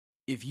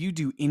If you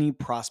do any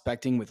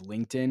prospecting with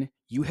LinkedIn,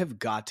 you have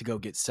got to go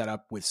get set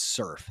up with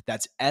Surf.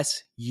 That's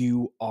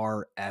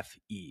SURFE.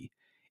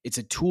 It's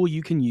a tool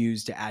you can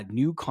use to add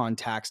new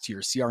contacts to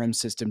your CRM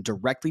system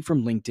directly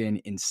from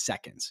LinkedIn in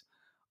seconds.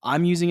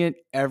 I'm using it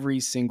every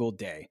single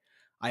day.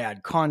 I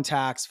add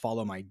contacts,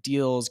 follow my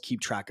deals, keep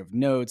track of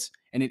notes,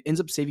 and it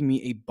ends up saving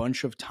me a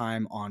bunch of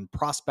time on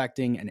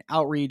prospecting and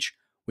outreach,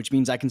 which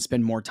means I can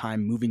spend more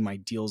time moving my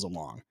deals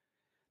along.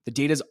 The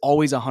data is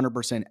always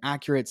 100%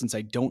 accurate since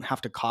I don't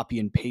have to copy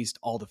and paste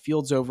all the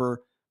fields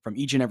over from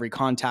each and every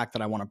contact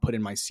that I want to put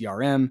in my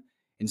CRM.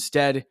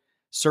 Instead,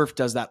 Surf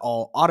does that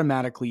all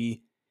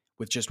automatically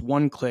with just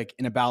one click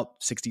in about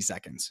 60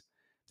 seconds.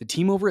 The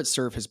team over at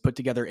Surf has put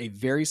together a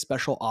very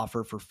special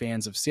offer for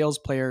fans of sales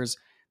players.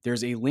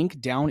 There's a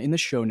link down in the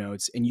show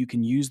notes, and you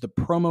can use the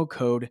promo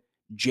code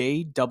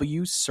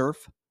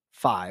JWSurf5.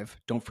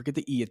 Don't forget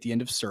the E at the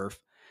end of Surf.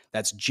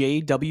 That's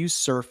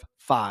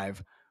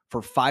JWSurf5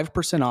 for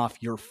 5%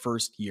 off your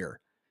first year.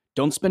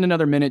 Don't spend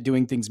another minute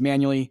doing things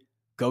manually.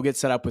 Go get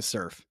set up with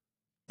Surf.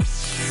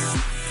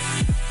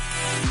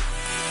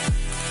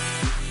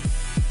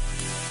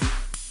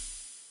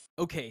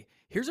 Okay,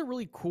 here's a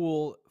really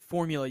cool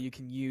formula you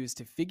can use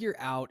to figure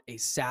out a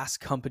SaaS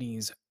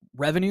company's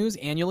revenues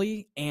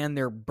annually and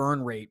their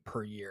burn rate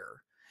per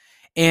year.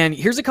 And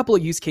here's a couple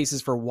of use cases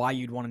for why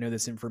you'd want to know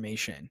this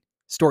information.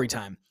 Story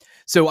time.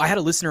 So I had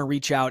a listener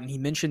reach out and he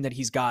mentioned that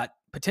he's got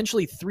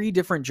potentially 3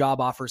 different job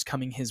offers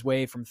coming his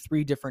way from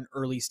 3 different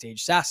early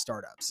stage SaaS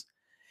startups.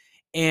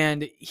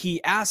 And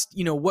he asked,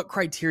 what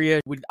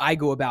criteria would I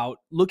go about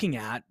looking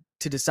at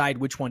to decide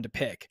which one to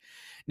pick?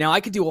 Now,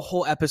 I could do a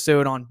whole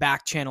episode on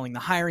back channeling the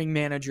hiring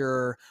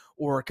manager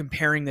or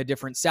comparing the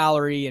different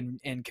salary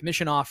and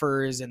commission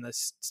offers and the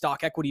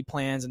stock equity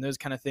plans and those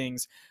kind of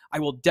things. I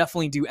will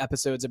definitely do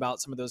episodes about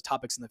some of those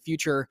topics in the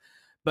future.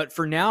 But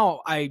for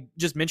now, I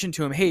just mentioned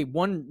to him, hey,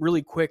 one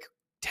really quick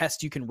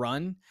test you can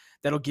run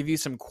that'll give you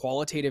some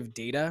qualitative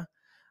data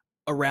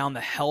around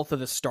the health of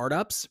the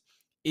startups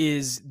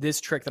is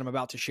this trick that I'm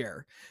about to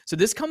share. So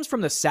this comes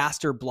from the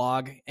SaaStr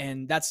blog,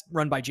 and that's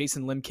run by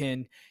Jason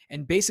Limkin.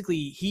 And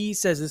basically, he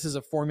says this is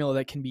a formula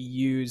that can be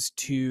used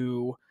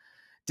to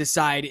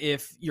decide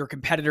if your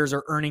competitors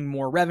are earning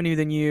more revenue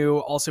than you,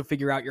 also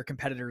figure out your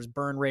competitors'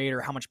 burn rate or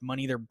how much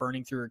money they're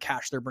burning through or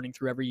cash they're burning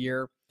through every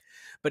year.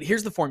 But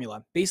here's the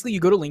formula. Basically,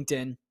 you go to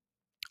LinkedIn,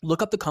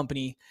 look up the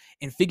company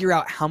and figure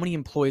out how many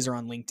employees are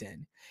on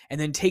LinkedIn, and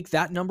then take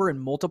that number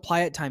and multiply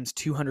it times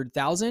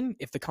 200,000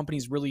 if the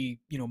company's really,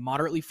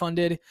 moderately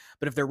funded.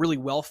 But if they're really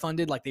well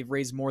funded, like they've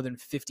raised more than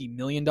 $50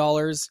 million,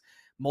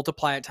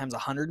 multiply it times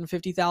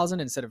 150,000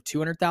 instead of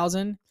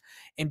 200,000.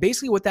 And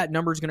basically what that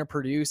number is going to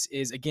produce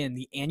is, again,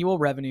 the annual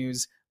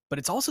revenues, but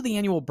it's also the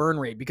annual burn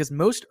rate, because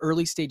most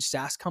early stage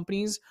SaaS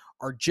companies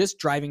are just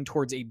driving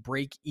towards a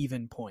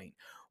break-even point.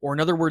 Or in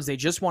other words, they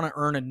just want to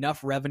earn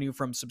enough revenue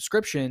from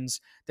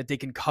subscriptions that they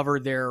can cover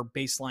their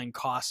baseline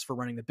costs for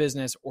running the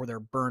business or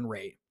their burn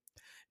rate.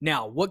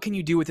 Now, what can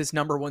you do with this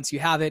number once you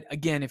have it?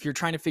 Again, if you're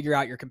trying to figure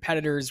out your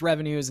competitors'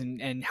 revenues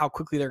and how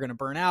quickly they're going to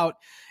burn out,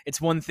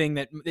 it's one thing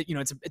that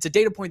it's a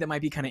data point that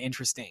might be kind of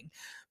interesting.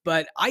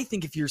 But I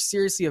think if you're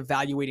seriously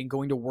evaluating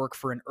going to work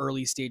for an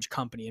early stage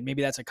company, and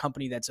maybe that's a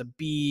company that's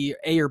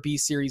A or B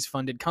series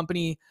funded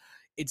company,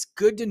 it's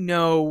good to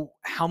know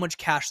how much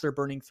cash they're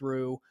burning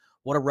through,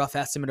 what a rough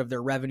estimate of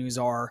their revenues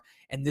are,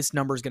 and this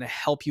number is going to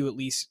help you at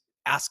least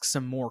ask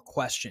some more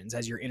questions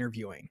as you're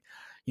interviewing.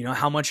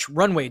 How much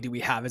runway do we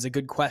have is a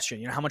good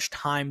question. How much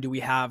time do we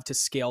have to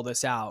scale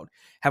this out?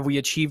 Have we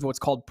achieved what's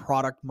called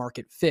product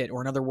market fit?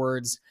 Or in other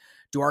words,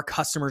 do our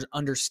customers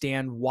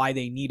understand why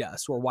they need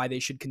us or why they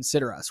should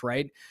consider us,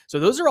 right? So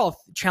those are all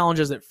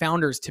challenges that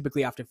founders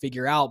typically have to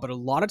figure out. But a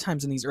lot of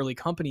times in these early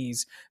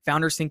companies,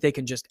 founders think they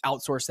can just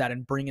outsource that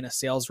and bring in a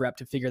sales rep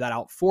to figure that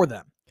out for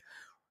them.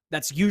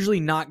 That's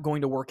usually not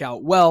going to work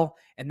out well.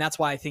 And that's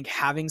why I think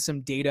having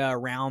some data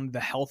around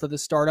the health of the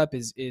startup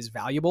is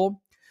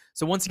valuable.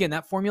 So once again,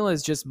 that formula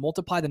is just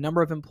multiply the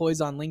number of employees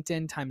on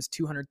LinkedIn times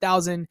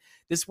 200,000.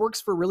 This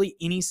works for really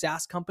any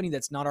SaaS company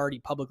that's not already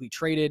publicly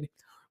traded.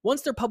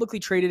 Once they're publicly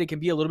traded, it can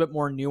be a little bit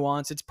more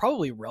nuanced. It's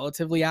probably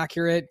relatively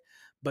accurate,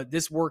 but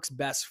this works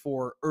best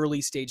for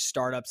early stage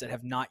startups that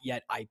have not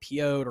yet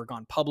IPO'd or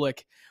gone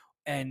public.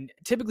 And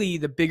typically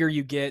the bigger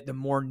you get, the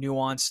more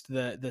nuanced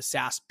the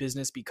SaaS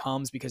business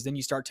becomes, because then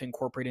you start to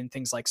incorporate in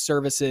things like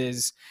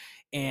services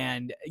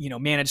and,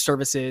 managed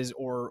services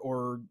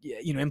or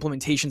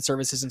implementation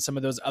services and some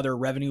of those other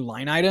revenue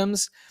line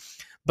items.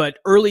 But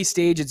early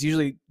stage, it's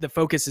usually the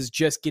focus is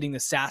just getting the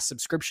SaaS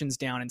subscriptions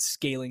down and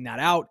scaling that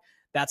out.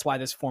 That's why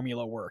this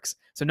formula works.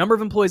 So number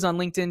of employees on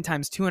LinkedIn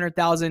times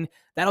 200,000,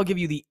 that'll give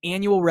you the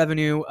annual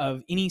revenue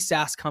of any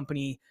SaaS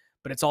company,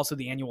 but it's also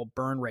the annual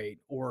burn rate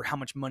or how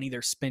much money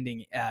they're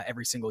spending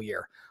every single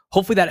year.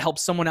 Hopefully that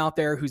helps someone out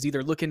there who's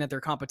either looking at their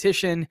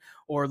competition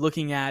or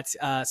looking at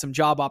some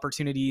job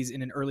opportunities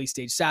in an early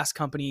stage SaaS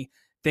company.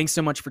 Thanks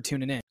so much for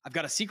tuning in. I've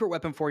got a secret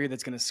weapon for you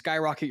that's going to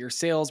skyrocket your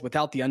sales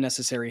without the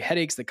unnecessary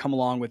headaches that come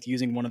along with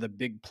using one of the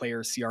big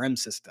player CRM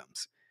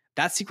systems.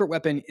 That secret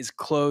weapon is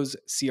Close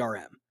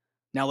CRM.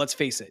 Now let's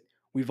face it,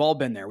 We've all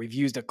been there. We've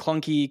used a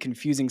clunky,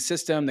 confusing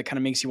system that kind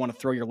of makes you want to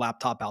throw your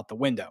laptop out the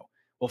window.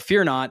 Well,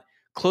 fear not.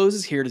 Close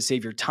is here to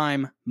save your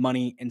time,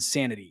 money, and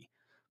sanity.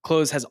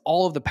 Close has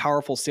all of the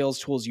powerful sales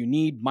tools you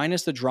need,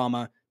 minus the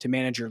drama, to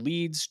manage your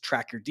leads,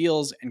 track your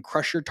deals, and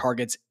crush your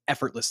targets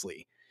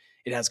effortlessly.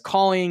 It has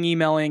calling,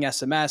 emailing,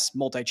 SMS,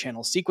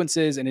 multi-channel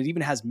sequences, and it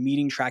even has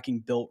meeting tracking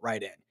built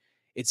right in.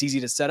 It's easy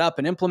to set up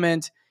and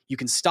implement. You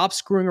can stop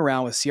screwing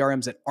around with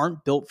CRMs that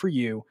aren't built for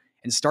you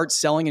and start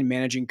selling and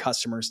managing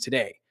customers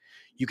today.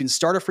 You can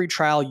start a free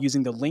trial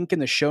using the link in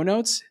the show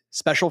notes,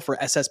 special for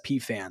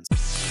SSP fans.